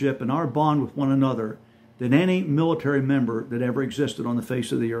relationship and our bond with one another than any military member that ever existed on the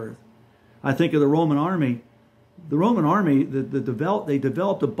face of the earth. I think of the Roman army. The Roman army, they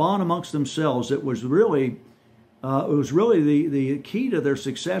developed a bond amongst themselves that was really, the key to their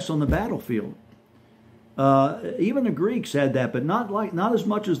success on the battlefield. Even the Greeks had that, but not as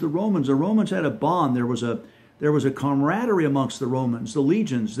much as the Romans. The Romans had a bond. There was a camaraderie amongst the Romans, the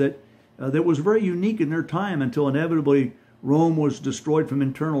legions, that was very unique in their time until inevitably Rome was destroyed from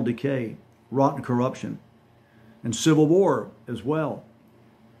internal decay, rotten corruption, and civil war as well.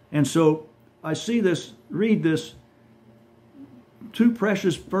 And so I read this two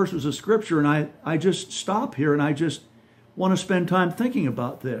precious verses of Scripture, and I just stop here and I just want to spend time thinking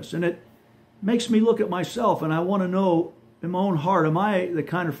about this. And it makes me look at myself, and I want to know in my own heart, am I the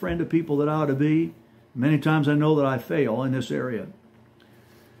kind of friend of people that I ought to be? Many times I know that I fail in this area.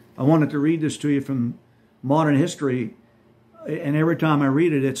 I wanted to read this to you from modern history, and every time I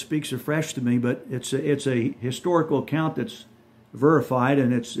read it, it speaks afresh to me, but it's a historical account that's verified,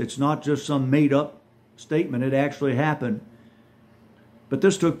 and it's not just some made-up statement. It actually happened. But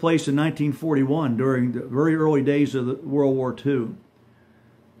this took place in 1941 during the very early days of World War II.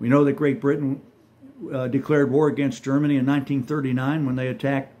 We know that Great Britain declared war against Germany in 1939 when they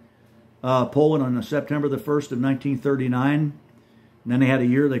attacked Poland on September the 1st of 1939. And then they had a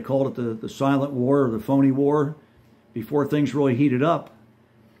year, they called it the Silent War, or the Phony War, before things really heated up.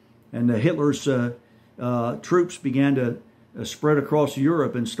 And Hitler's troops began to spread across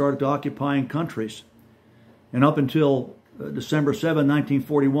Europe and started occupying countries. And up until December 7,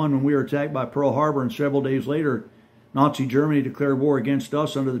 1941, when we were attacked by Pearl Harbor, and several days later, Nazi Germany declared war against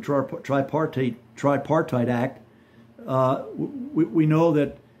us under the Tripartite Act, we know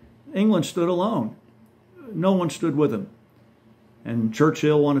that England stood alone. No one stood with him. And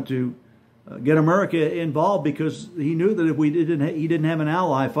Churchill wanted to get America involved because he knew that if he didn't have an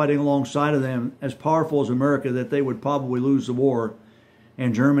ally fighting alongside of them as powerful as America, that they would probably lose the war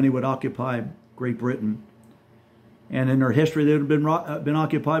and Germany would occupy Great Britain. And in their history, they would have been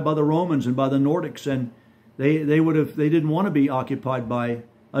occupied by the Romans and by the Nordics, and they didn't want to be occupied by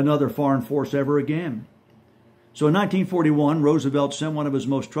another foreign force ever again. So in 1941, Roosevelt sent one of his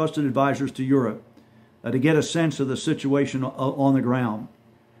most trusted advisors to Europe to get a sense of the situation on the ground.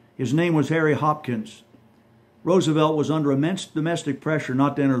 His name was Harry Hopkins. Roosevelt was under immense domestic pressure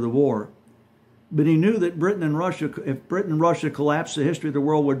not to enter the war, but he knew that if Britain and Russia collapsed, the history of the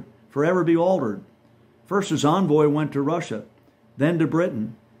world would forever be altered. First, his envoy went to Russia, then to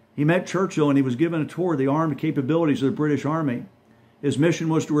Britain. He met Churchill, and he was given a tour of the armed capabilities of the British Army. His mission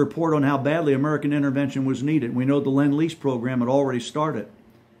was to report on how badly American intervention was needed. We know the Lend-Lease program had already started.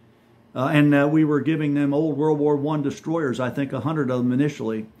 And we were giving them old World War I destroyers, I think 100 of them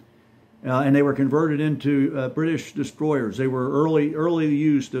initially. And they were converted into British destroyers. They were early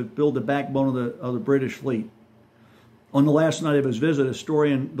used to build the backbone of the British fleet. On the last night of his visit,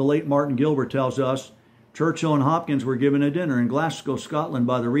 historian the late Martin Gilbert tells us, Churchill and Hopkins were given a dinner in Glasgow, Scotland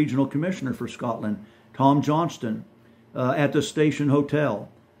by the Regional Commissioner for Scotland, Tom Johnston, at the Station Hotel.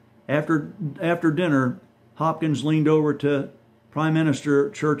 After dinner, Hopkins leaned over to Prime Minister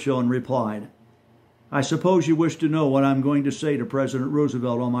Churchill and replied, I suppose you wish to know what I'm going to say to President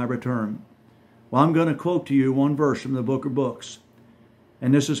Roosevelt on my return. Well, I'm going to quote to you one verse from the Book of Books.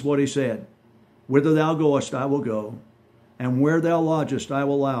 And this is what he said, Whither thou goest, I will go, and where thou lodgest, I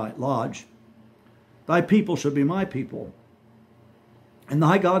will lodge. Thy people shall be my people, and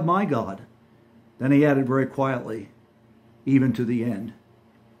thy God my God. Then he added very quietly, even to the end.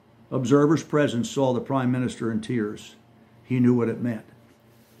 Observers present saw the Prime Minister in tears. He knew what it meant.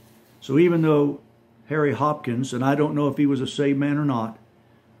 So even though Harry Hopkins, and I don't know if he was a saved man or not,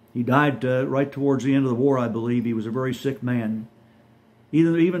 he died right towards the end of the war, I believe. He was a very sick man.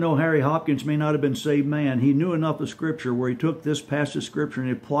 Even though Harry Hopkins may not have been a saved man, he knew enough of Scripture where he took this passage of Scripture and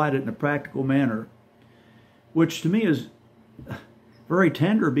he applied it in a practical manner, which to me is very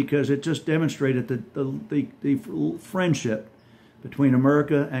tender because it just demonstrated the friendship between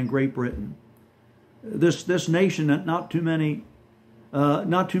America and Great Britain. This nation that not too many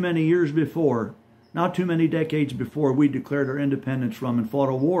years before, not too many decades before, we declared our independence from and fought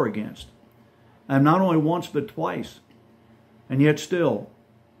a war against. And not only once, but twice. And yet still,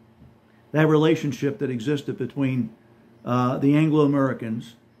 that relationship that existed between the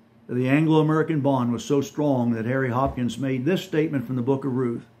Anglo-Americans, the Anglo-American bond was so strong that Harry Hopkins made this statement from the Book of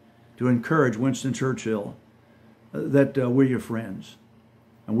Ruth to encourage Winston Churchill that we're your friends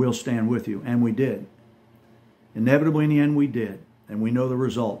and we'll stand with you. And we did. Inevitably, in the end, we did. And we know the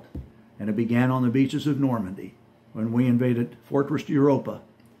result. And it began on the beaches of Normandy when we invaded Fortress Europa.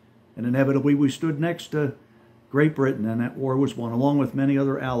 And inevitably, we stood next to Great Britain, and that war was won, along with many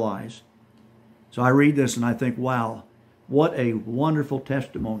other allies. So I read this and I think, wow, what a wonderful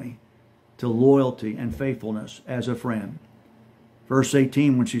testimony to loyalty and faithfulness as a friend. Verse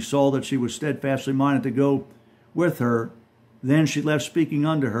 18, when she saw that she was steadfastly minded to go with her, then she left speaking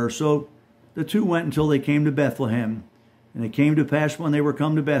unto her. So the two went until they came to Bethlehem. And it came to pass when they were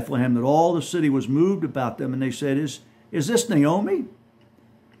come to Bethlehem that all the city was moved about them. And they said, Is this Naomi?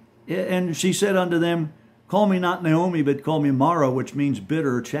 And she said unto them, Call me not Naomi, but call me Mara, which means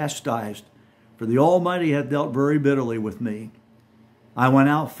bitter or chastised. For the Almighty hath dealt very bitterly with me. I went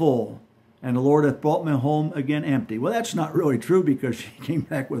out full, and the Lord hath brought me home again empty. Well, that's not really true because she came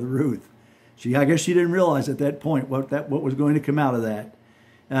back with Ruth. I guess she didn't realize at that point what was going to come out of that.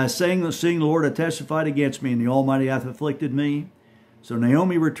 Saying the Lord hath testified against me, and the Almighty hath afflicted me. So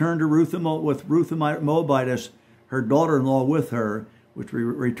Naomi returned to Ruth the Moabitess, her daughter-in-law with her, which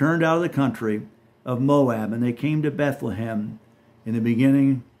returned out of the country of Moab. And they came to Bethlehem in the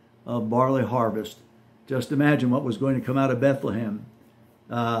beginning of barley harvest. Just imagine what was going to come out of Bethlehem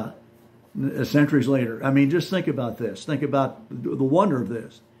centuries later. I mean, just think about this. Think about the wonder of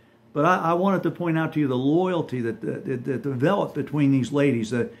this. But I wanted to point out to you the loyalty that developed between these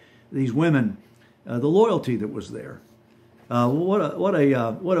ladies, these women, the loyalty that was there. What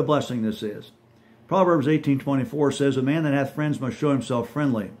a blessing this is. Proverbs 18:24 says, A man that hath friends must show himself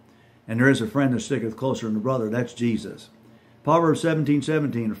friendly, and there is a friend that sticketh closer than a brother. That's Jesus. Proverbs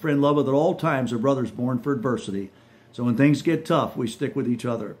 17:17, A friend loveth at all times, a brother's born for adversity. So when things get tough, we stick with each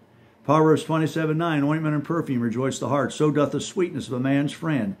other. Proverbs 27:9, Ointment and perfume rejoice the heart. So doth the sweetness of a man's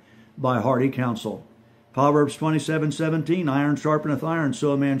friend by hearty counsel. Proverbs 27:17, Iron sharpeneth iron,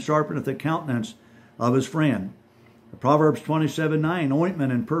 so a man sharpeneth the countenance of his friend. Proverbs 27:9,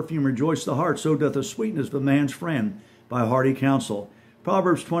 Ointment and perfume rejoice the heart, so doth the sweetness of a man's friend by hearty counsel.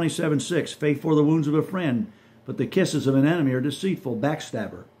 Proverbs 27:6, Faith for the wounds of a friend, but the kisses of an enemy are deceitful.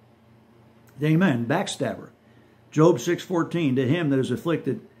 Backstabber. Amen. Backstabber. Job 6:14, To him that is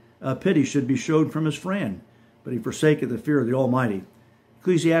afflicted, pity should be showed from his friend, but he forsaketh the fear of the Almighty.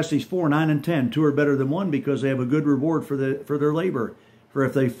 Ecclesiastes 4:9 and 10, Two are better than one because they have a good reward for their labor. For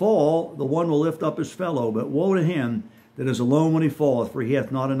if they fall, the one will lift up his fellow, but woe to him that is alone when he falleth, for he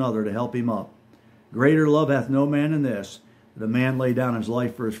hath not another to help him up. Greater love hath no man than this, that a man lay down his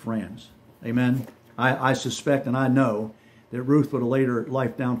life for his friends. Amen. I suspect and I know that Ruth would have laid her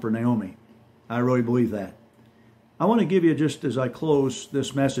life down for Naomi. I really believe that. I want to give you, just as I close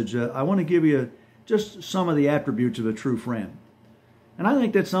this message, I want to give you just some of the attributes of a true friend. And I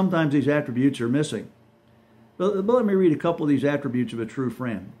think that sometimes these attributes are missing. But let me read a couple of these attributes of a true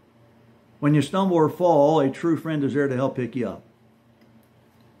friend. When you stumble or fall, a true friend is there to help pick you up.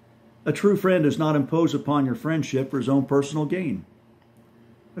 A true friend does not impose upon your friendship for his own personal gain.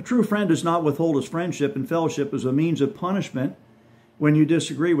 A true friend does not withhold his friendship and fellowship as a means of punishment when you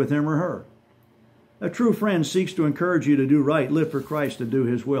disagree with him or her. A true friend seeks to encourage you to do right, live for Christ, and do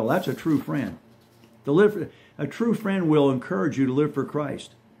his will. That's a true friend. A true friend will encourage you to live for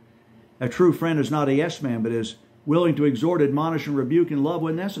Christ. A true friend is not a yes man, but is willing to exhort, admonish, and rebuke in love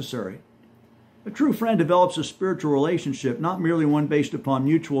when necessary. A true friend develops a spiritual relationship, not merely one based upon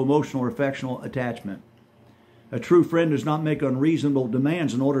mutual emotional or affectional attachment. A true friend does not make unreasonable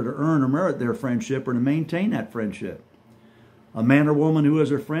demands in order to earn or merit their friendship or to maintain that friendship. A man or woman who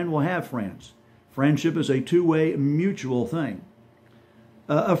is a friend will have friends. Friendship is a two-way mutual thing.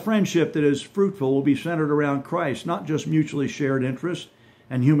 A friendship that is fruitful will be centered around Christ, not just mutually shared interests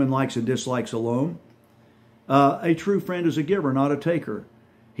and human likes and dislikes alone. A true friend is a giver, not a taker.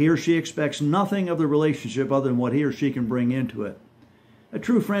 He or she expects nothing of the relationship other than what he or she can bring into it. A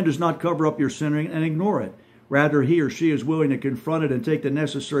true friend does not cover up your sin and ignore it. Rather, he or she is willing to confront it and take the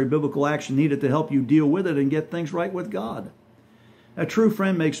necessary biblical action needed to help you deal with it and get things right with God. A true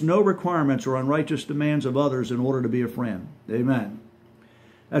friend makes no requirements or unrighteous demands of others in order to be a friend. Amen.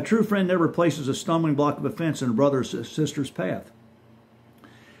 A true friend never places a stumbling block of offense in a brother or sister's path.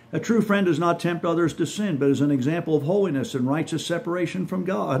 A true friend does not tempt others to sin, but is an example of holiness and righteous separation from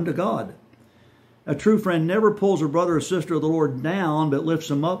God unto God. A true friend never pulls a brother or sister of the Lord down, but lifts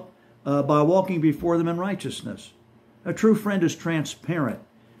them up by walking before them in righteousness. A true friend is transparent.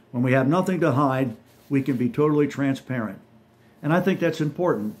 When we have nothing to hide, we can be totally transparent. And I think that's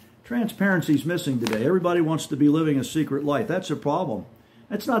important. Transparency is missing today. Everybody wants to be living a secret life. That's a problem.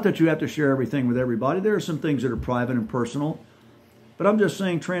 It's not that you have to share everything with everybody. There are some things that are private and personal. But I'm just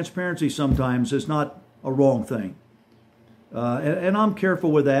saying transparency sometimes is not a wrong thing. And I'm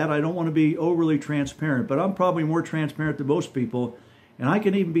careful with that. I don't want to be overly transparent, but I'm probably more transparent than most people. And I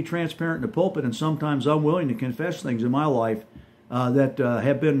can even be transparent in the pulpit, and sometimes I'm willing to confess things in my life that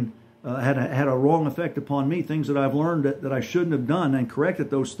have been had a wrong effect upon me, things that I've learned that I shouldn't have done, and corrected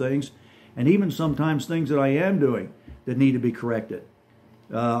those things, and even sometimes things that I am doing that need to be corrected.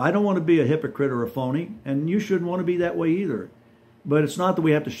 I don't want to be a hypocrite or a phony, and you shouldn't want to be that way either. But it's not that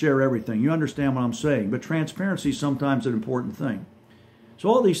we have to share everything. You understand what I'm saying. But transparency is sometimes an important thing. So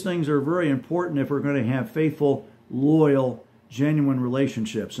all these things are very important if we're going to have faithful, loyal, genuine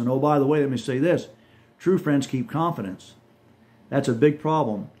relationships. And oh, by the way, let me say this. True friends keep confidence. That's a big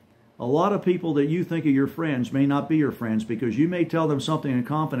problem. A lot of people that you think are your friends may not be your friends because you may tell them something in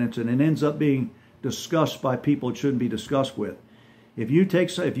confidence and it ends up being discussed by people it shouldn't be discussed with. If you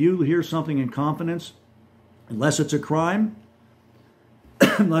hear something in confidence, unless it's a crime,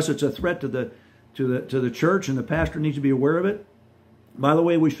 unless it's a threat to the church and the pastor needs to be aware of it. By the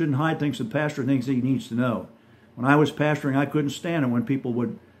way, we shouldn't hide things the pastor thinks he needs to know. When I was pastoring, I couldn't stand it when people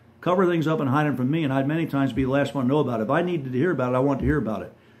would cover things up and hide them from me, and I'd many times be the last one to know about it. If I needed to hear about it, I want to hear about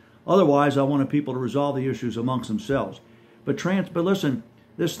it. Otherwise, I wanted people to resolve the issues amongst themselves. But listen,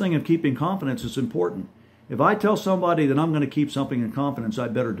 this thing of keeping confidence is important. If I tell somebody that I'm going to keep something in confidence, I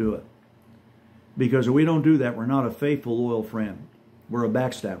better do it. Because if we don't do that, we're not a faithful, loyal friend. We're a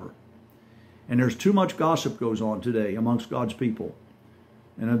backstabber. And there's too much gossip goes on today amongst God's people.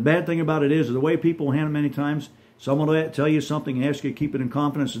 And the bad thing about it is the way people handle many times, someone will tell you something and ask you to keep it in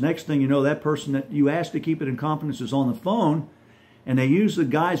confidence. The next thing you know, that person that you asked to keep it in confidence is on the phone, and they use the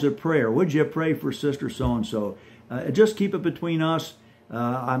guise of prayer. Would you pray for sister so-and-so? Just keep it between us.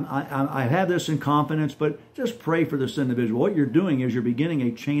 I have this in confidence, but just pray for this individual. What you're doing is you're beginning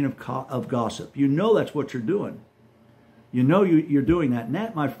a chain of gossip. You know that's what you're doing. You know you're doing that. And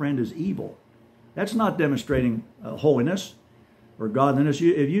that, my friend, is evil. That's not demonstrating holiness or godliness.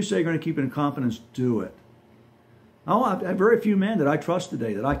 If you say you're going to keep it in confidence, do it. I have very few men that I trust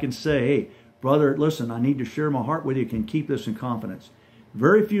today that I can say, hey, brother, listen, I need to share my heart with you. Can keep this in confidence.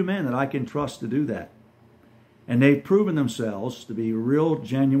 Very few men that I can trust to do that. And they've proven themselves to be real,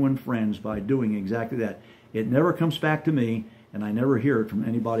 genuine friends by doing exactly that. It never comes back to me, and I never hear it from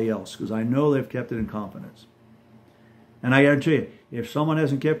anybody else because I know they've kept it in confidence. And I guarantee you, if someone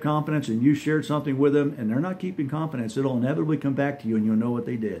hasn't kept confidence and you shared something with them and they're not keeping confidence, it'll inevitably come back to you and you'll know what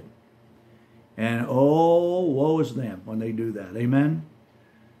they did. And oh, woe is them when they do that. Amen?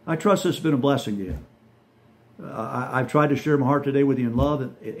 I trust this has been a blessing to you. I've tried to share my heart today with you in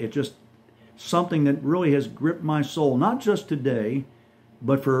love. It's just something that really has gripped my soul, not just today,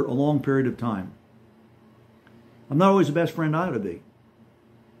 but for a long period of time. I'm not always the best friend I ought to be.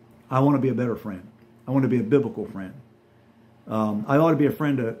 I want to be a better friend. I want to be a biblical friend. I ought to be a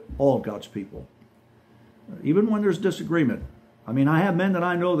friend to all of God's people. even when there's disagreement. I mean, I have men that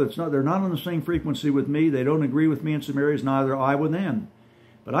I know they're not on the same frequency with me. They don't agree with me in some areas, neither I with them.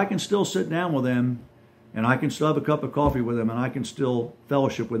 But I can still sit down with them, and I can still have a cup of coffee with them, and I can still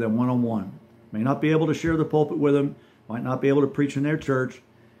fellowship with them one-on-one. May not be able to share the pulpit with them, might not be able to preach in their church,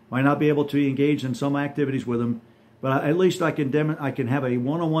 might not be able to engage in some activities with them, but at least I can have a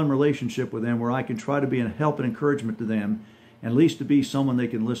one-on-one relationship with them where I can try to be a help and encouragement to them, and at least to be someone they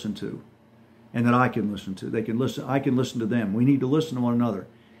can listen to, and that I can listen to. I can listen to them. We need to listen to one another.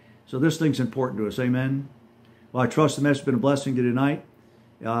 So this thing's important to us. Amen. Well, I trust the message has been a blessing to you tonight,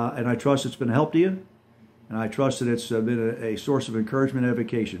 and I trust it's been a help to you, and I trust that it's been a source of encouragement and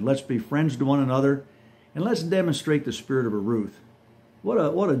edification. Let's be friends to one another, and let's demonstrate the spirit of a Ruth.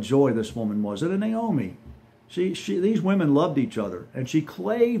 What a joy this woman was, and a Naomi. These women loved each other, and she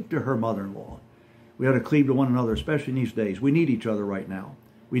clave to her mother-in-law. We ought to cleave to one another, especially in these days. We need each other right now.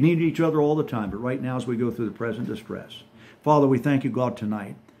 We need each other all the time, but right now as we go through the present distress. Father, we thank you, God,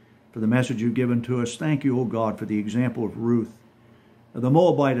 tonight for the message you've given to us. Thank you, O God, for the example of Ruth, the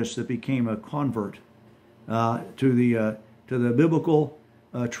Moabitess that became a convert to the biblical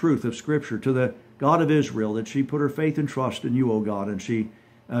truth of Scripture, to the God of Israel, that she put her faith and trust in you, O God, and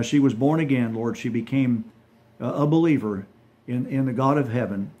she was born again, Lord. She became a believer in the God of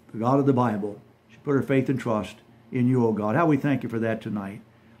heaven, the God of the Bible. She put her faith and trust in you, O God. How we thank you for that tonight.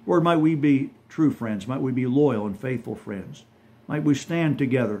 Lord, might we be true friends. Might we be loyal and faithful friends. Might we stand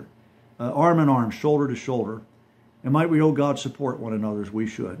together, arm in arm, shoulder to shoulder. And might we, O God, support one another as we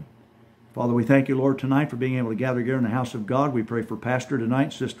should. Father, we thank you, Lord, tonight for being able to gather here in the house of God. We pray for Pastor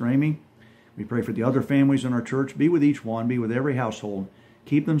tonight, Sister Amy. We pray for the other families in our church. Be with each one. Be with every household.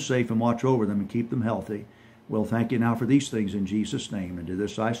 Keep them safe and watch over them and keep them healthy. We'll thank you now for these things in Jesus' name. And to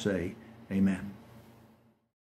this I say, amen.